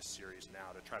ads on this series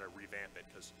now to try to revamp it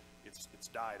because it's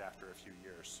died after a few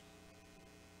years.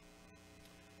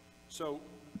 So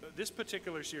this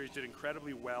particular series did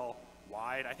incredibly well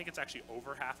wide. I think it's actually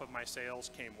over half of my sales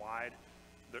came wide.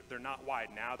 They're not wide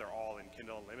now, they're all in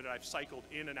Kindle Unlimited. I've cycled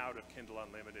in and out of Kindle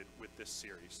Unlimited with this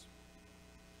series.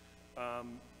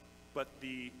 But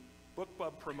the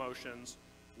BookBub promotions,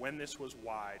 when this was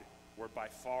wide, were by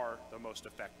far the most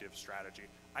effective strategy.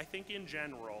 I think in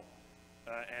general,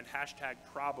 and hashtag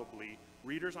probably,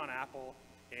 readers on Apple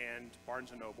and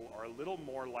Barnes & Noble are a little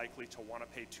more likely to want to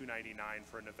pay $2.99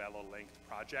 for a novella-length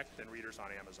project than readers on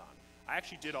Amazon. I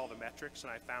actually did all the metrics,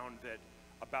 and I found that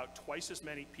about twice as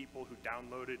many people who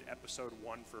downloaded episode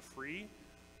 1 for free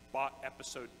bought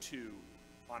episode 2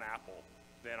 on Apple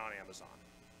than on Amazon,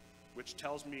 which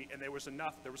tells me, and there was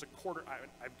a quarter,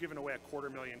 I've given away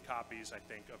 250,000 copies, I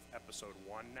think, of episode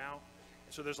 1 now.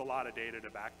 So there's a lot of data to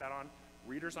back that on.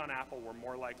 Readers on Apple were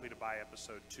more likely to buy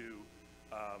episode 2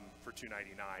 for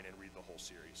 $2.99 and read the whole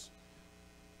series.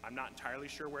 I'm not entirely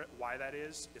sure why that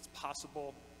is. It's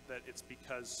possible that it's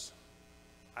because,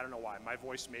 I don't know why, my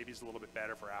voice maybe is a little bit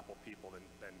better for Apple people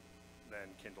than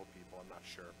Kindle people, I'm not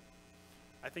sure.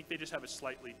 I think they just have a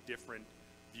slightly different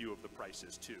view of the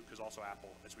prices too, because also Apple,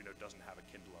 as we know, doesn't have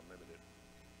a Kindle Unlimited.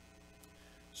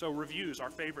 So reviews, our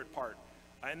favorite part.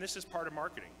 And this is part of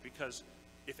marketing, because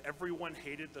if everyone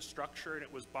hated the structure and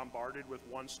it was bombarded with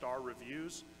 1-star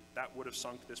reviews, that would have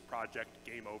sunk this project,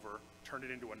 game over, turned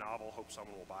it into a novel, hope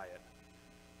someone will buy it.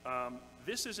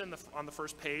 This is on the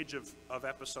first page of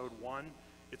episode 1.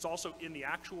 It's also in the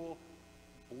actual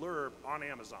blurb on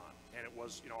Amazon, and it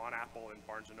was on Apple and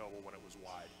Barnes & Noble when it was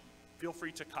wide. Feel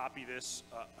free to copy this.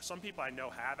 Some people I know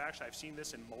have actually. I've seen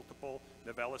this in multiple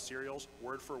novella serials,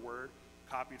 word for word,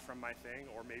 copied from my thing,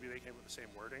 or maybe they came with the same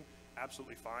wording.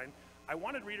 Absolutely fine. I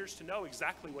wanted readers to know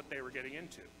exactly what they were getting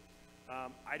into.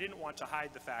 I didn't want to hide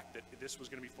the fact that this was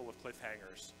going to be full of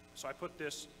cliffhangers. So I put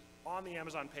this on the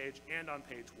Amazon page and on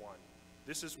page 1.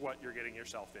 This is what you're getting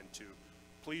yourself into.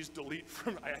 Please delete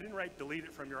from, I didn't write delete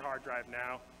it from your hard drive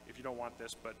now if you don't want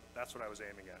this, but that's what I was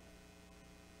aiming at.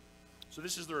 So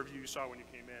this is the review you saw when you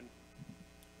came in.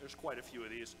 There's quite a few of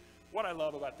these. What I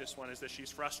love about this one is that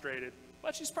she's frustrated,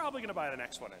 but she's probably going to buy the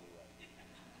next one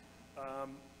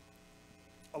anyway.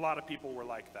 A lot of people were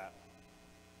like that.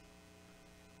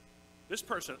 This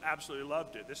person absolutely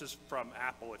loved it. This is from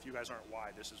Apple. If you guys aren't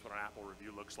wide, this is what an Apple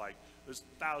review looks like. There's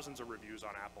thousands of reviews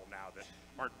on Apple now that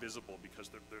aren't visible because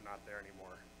they're not there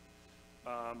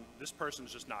anymore. This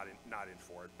person's just not in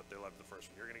for it, but they love the first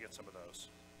one. You're going to get some of those.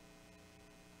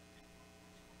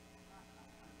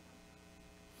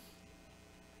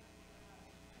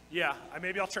 Yeah,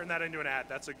 maybe I'll turn that into an ad.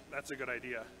 That's a good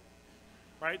idea,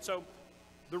 right? So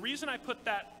the reason I put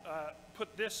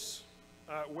this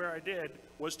where I did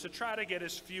was to try to get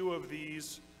as few of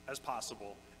these as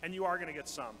possible, and you are going to get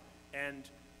some. And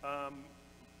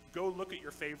go look at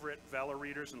your favorite Vella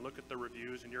readers and look at the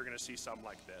reviews, and you're going to see some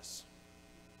like this.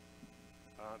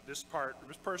 This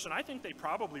person, I think they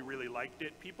probably really liked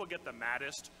it. People get the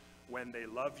maddest when they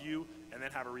love you and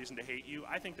then have a reason to hate you.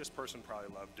 I think this person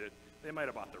probably loved it. They might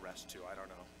have bought the rest too, I don't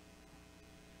know.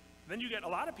 Then you get a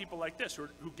lot of people like this who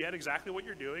get exactly what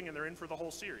you're doing and they're in for the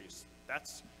whole series.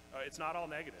 It's not all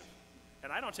negative.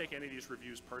 And I don't take any of these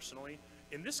reviews personally.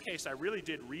 In this case, I really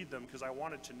did read them because I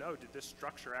wanted to know, did this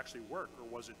structure actually work or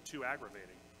was it too aggravating?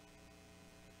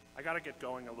 I gotta get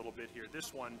going a little bit here.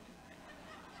 This one,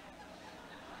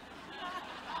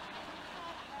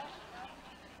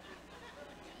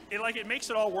 it makes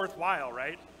it all worthwhile,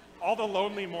 right? All the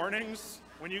lonely mornings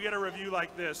when you get a review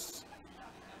like this.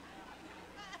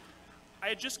 I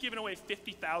had just given away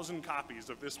 50,000 copies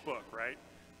of this book, right?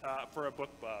 For a book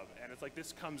bub. And it's like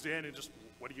this comes in and just,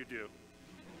 what do you do?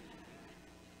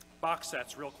 Box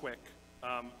sets, real quick.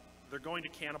 They're going to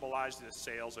cannibalize the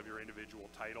sales of your individual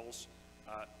titles.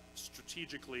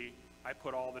 Strategically, I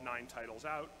put all the 9 titles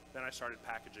out, then I started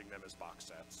packaging them as box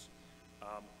sets.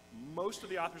 Most of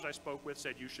the authors I spoke with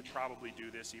said you should probably do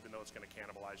this even though it's going to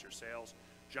cannibalize your sales.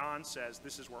 John says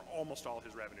this is where almost all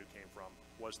his revenue came from,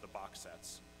 was the box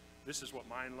sets. This is what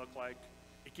mine look like.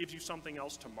 It gives you something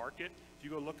else to market. If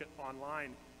you go look at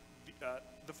online,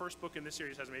 the first book in this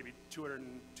series has maybe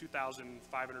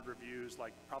 2,500 reviews,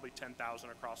 like probably 10,000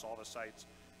 across all the sites.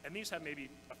 And these have maybe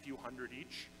a few hundred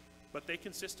each, but they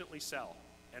consistently sell.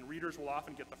 And readers will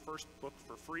often get the first book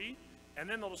for free, and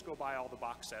then they'll just go buy all the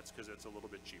box sets because it's a little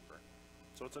bit cheaper.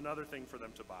 So it's another thing for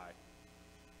them to buy.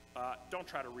 Don't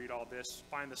try to read all this.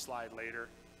 Find the slide later.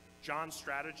 John's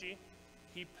strategy,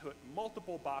 he put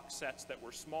multiple box sets that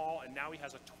were small, and now he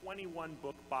has a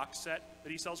 21-book box set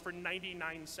that he sells for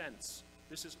 99 cents.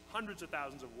 This is hundreds of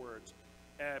thousands of words.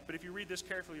 But if you read this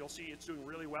carefully, you'll see it's doing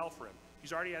really well for him.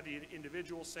 He's already had the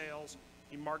individual sales.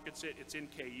 He markets it. It's in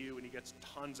KU, and he gets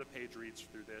tons of page reads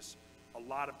through this. A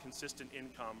lot of consistent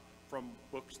income from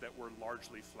books that were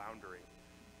largely floundering.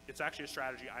 It's actually a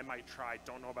strategy I might try.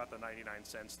 Don't know about the 99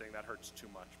 cents thing. That hurts too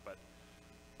much. But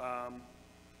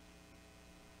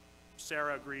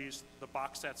Sarah agrees. The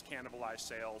box sets cannibalize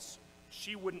sales.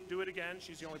 She wouldn't do it again.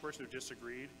 She's the only person who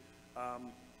disagreed.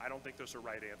 I don't think there's a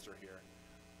right answer here.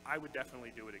 I would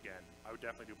definitely do it again. I would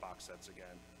definitely do box sets again.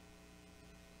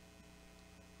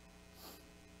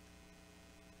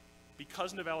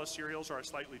 Because novella serials are a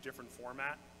slightly different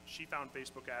format, she found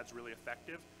Facebook ads really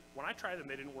effective. When I tried them,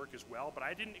 they didn't work as well, but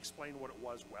I didn't explain what it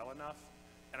was well enough.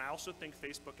 And I also think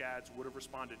Facebook ads would have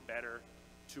responded better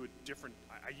to a different,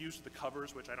 I used the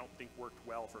covers, which I don't think worked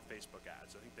well for Facebook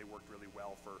ads. I think they worked really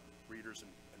well for readers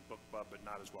and BookBub, but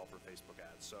not as well for Facebook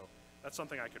ads. So that's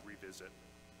something I could revisit.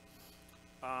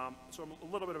 So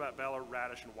a little bit about Vella,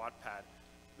 Radish, and Wattpad.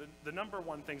 The number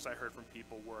one things I heard from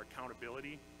people were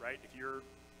accountability, right? If you're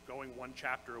going 1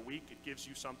 chapter a week, it gives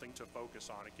you something to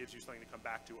focus on. It gives you something to come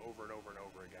back to over and over and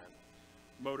over again.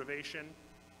 Motivation,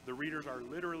 The readers are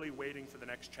literally waiting for the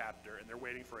next chapter, and they're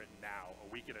waiting for it now,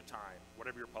 a week at a time,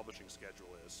 whatever your publishing schedule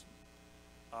is.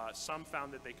 Some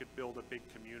found that they could build a big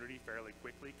community fairly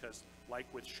quickly because, like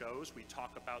with shows, we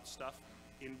talk about stuff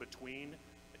in between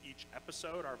each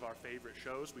episode of our favorite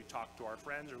shows. We talk to our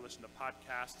friends or listen to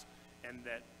podcasts, and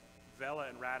that Vela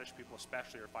and Radish people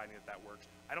especially are finding that that works.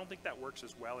 I don't think that works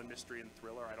as well in mystery and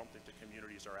thriller. I don't think the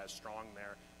communities are as strong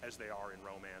there as they are in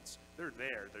romance. They're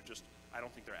there, they're just, I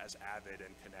don't think they're as avid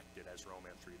and connected as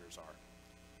romance readers are.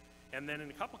 And then in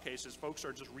a couple cases, folks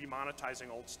are just remonetizing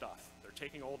old stuff. They're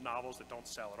taking old novels that don't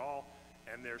sell at all,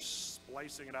 and they're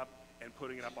splicing it up and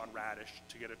putting it up on Radish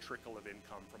to get a trickle of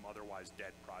income from otherwise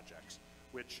dead projects,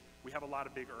 which we have a lot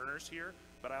of big earners here,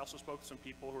 but I also spoke to some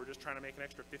people who are just trying to make an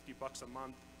extra $50 a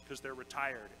month because they're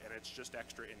retired and it's just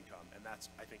extra income, and that's,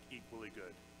 I think, equally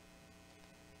good.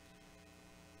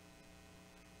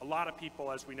 A lot of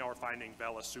people, as we know, are finding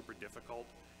Vela super difficult,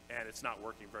 and it's not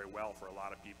working very well for a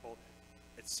lot of people.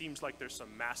 It seems like there's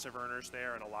some massive earners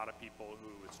there and a lot of people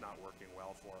who it's not working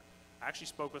well for. I actually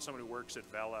spoke with someone who works at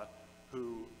Vela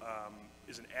who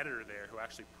is an editor there who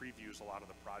actually previews a lot of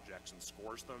the projects and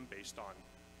scores them based on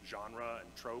genre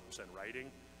and tropes and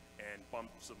writing and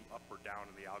bumps them up or down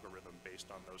in the algorithm based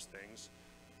on those things.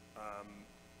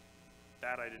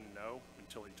 That I didn't know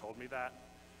until he told me that,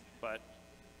 but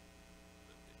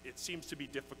it seems to be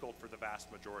difficult for the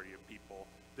vast majority of people.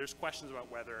 There's questions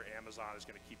about whether Amazon is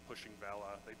going to keep pushing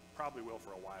Vela. They probably will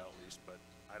for a while at least, but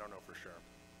I don't know for sure.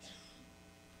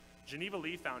 Geneva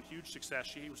Lee found huge success.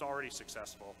 She was already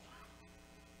successful.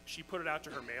 She put it out to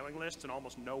her mailing list, and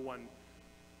almost no one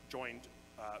joined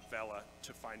Vela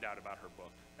to find out about her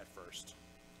book at first.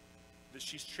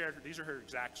 She shared, these are her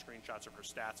exact screenshots of her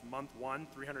stats. Month 1,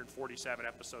 347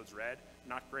 episodes read,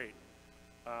 not great.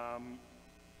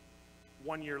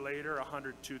 1 year later,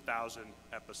 102,000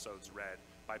 episodes read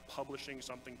by publishing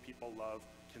something people love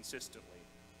consistently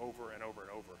over and over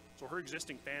and over. So her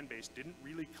existing fan base didn't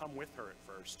really come with her at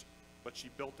first, but she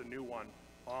built a new one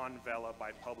on Vela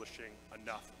by publishing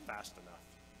enough fast enough.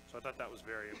 So I thought that was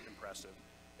very impressive,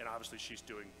 and obviously she's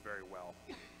doing very well.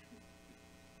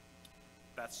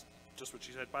 That's just what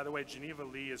she said. By the way, Geneva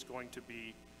Lee is going to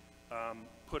be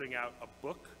putting out a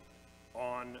book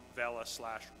on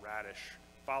Vela/Radish.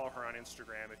 Follow her on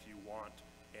Instagram if you want,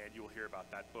 and you'll hear about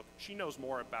that book. She knows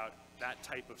more about that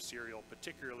type of serial,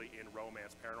 particularly in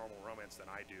romance, paranormal romance, than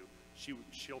I do.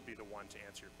 She'll be the one to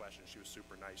answer your question. She was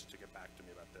super nice to get back to me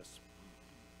about this.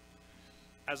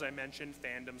 As I mentioned,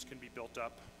 fandoms can be built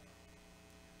up.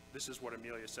 This is what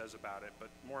Amelia says about it, but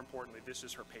more importantly, this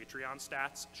is her Patreon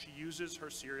stats. She uses her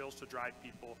serials to drive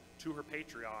people to her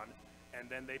Patreon, and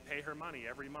then they pay her money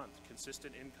every month,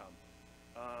 consistent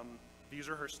income. These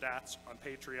are her stats on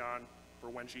Patreon for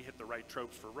when she hit the right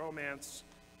tropes for romance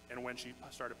and when she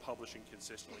started publishing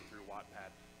consistently through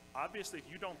Wattpad. Obviously, if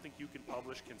you don't think you can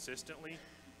publish consistently,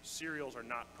 serials are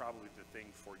not probably the thing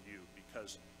for you,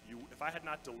 because if I had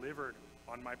not delivered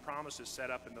on my promises set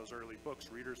up in those early books,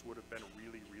 readers would have been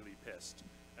really, really pissed.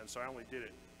 And so I only did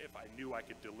it if I knew I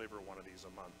could deliver one of these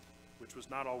a month, which was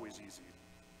not always easy.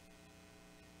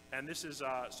 And this is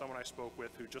someone I spoke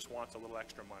with who just wants a little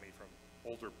extra money from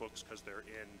older books because they're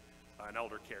in an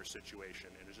elder care situation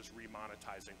and is just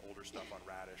remonetizing older stuff on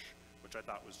Radish, which I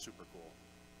thought was super cool.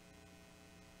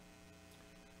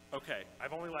 Okay,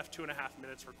 I've only left 2.5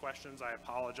 minutes for questions. I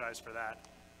apologize for that.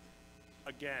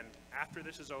 Again, after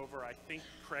this is over, I think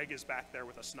Craig is back there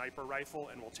with a sniper rifle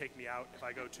and will take me out if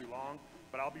I go too long,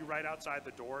 but I'll be right outside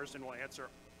the doors and we'll answer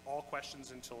all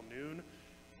questions until noon.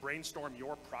 Brainstorm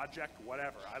your project,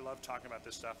 whatever. I love talking about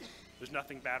this stuff. There's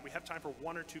nothing bad. We have time for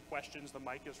 1 or 2 questions. The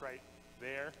mic is right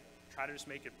there. Try to just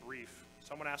make it brief.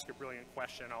 Someone ask a brilliant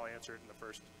question, I'll answer it in the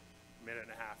first minute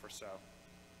and a half or so.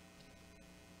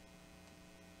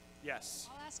 Yes?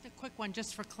 I'll ask a quick one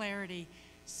just for clarity.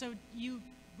 So you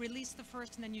released the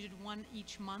first and then you did one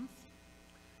each month?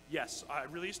 Yes, I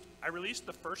released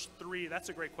the first 3. That's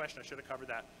a great question. I should have covered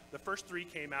that. The first 3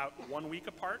 came out 1 week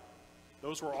apart.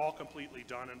 Those were all completely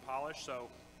done and polished. So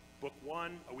book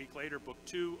 1, a week later, book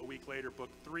 2, a week later,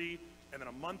 book 3, and then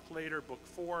a month later, book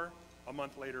 4, a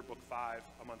month later, book 5,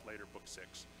 a month later, book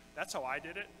 6. That's how I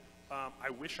did it. I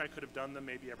wish I could have done them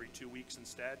maybe every 2 weeks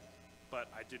instead, but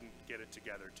I didn't get it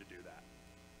together to do that.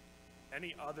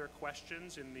 Any other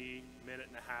questions in the minute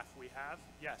and a half we have?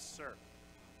 Yes, sir.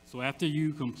 So after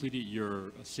you completed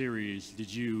your series,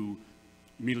 did you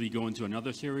immediately go into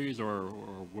another series, or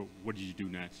what did you do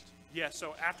next? Yeah,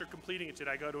 so after completing it, did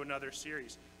I go to another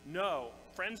series? No.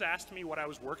 Friends asked me what I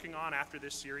was working on after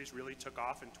this series really took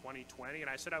off in 2020, and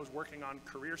I said I was working on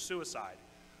Career Suicide,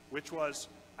 which was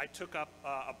I took up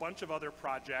a bunch of other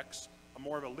projects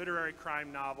more of a literary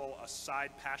crime novel, a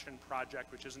side passion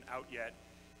project which isn't out yet.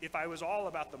 If I was all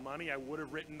about the money, I would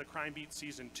have written the Crime Beat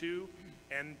Season 2,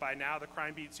 and by now the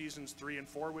Crime Beat Seasons 3 and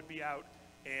 4 would be out,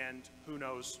 and who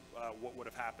knows what would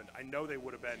have happened. I know they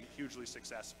would have been hugely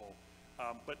successful.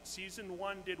 But Season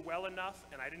 1 did well enough,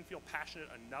 and I didn't feel passionate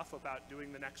enough about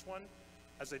doing the next one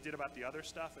as I did about the other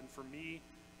stuff, and for me,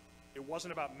 it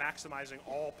wasn't about maximizing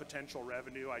all potential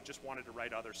revenue. I just wanted to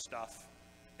write other stuff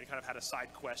and kind of had a side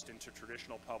quest into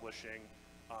traditional publishing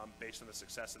based on the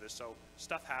success of this. So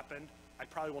stuff happened. I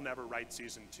probably will never write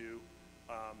Season 2.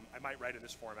 I might write in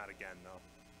this format again, though.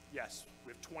 Yes,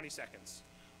 we have 20 seconds.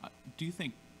 Do you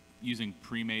think using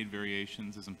pre-made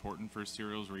variations is important for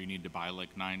serials where you need to buy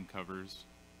like 9 covers?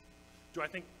 Do I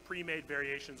think pre-made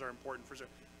variations are important for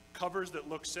covers that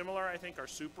look similar? I think are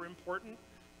super important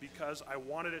because I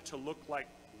wanted it to look like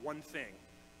one thing,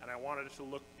 and I wanted it to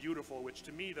look beautiful, which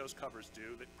to me those covers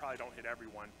do. That probably don't hit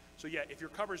everyone. So yeah, if your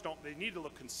covers don't, they need to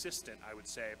look consistent, I would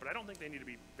say, but I don't think they need to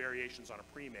be variations on a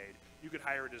pre-made. You could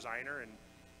hire a designer and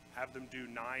have them do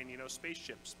 9,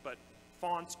 spaceships, but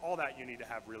fonts, all that you need to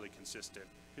have really consistent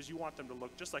because you want them to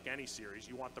look just like any series.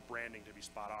 You want the branding to be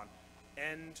spot on.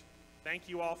 And thank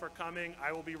you all for coming.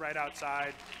 I will be right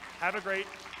outside. Have a great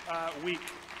week,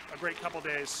 a great couple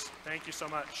days. Thank you so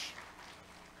much.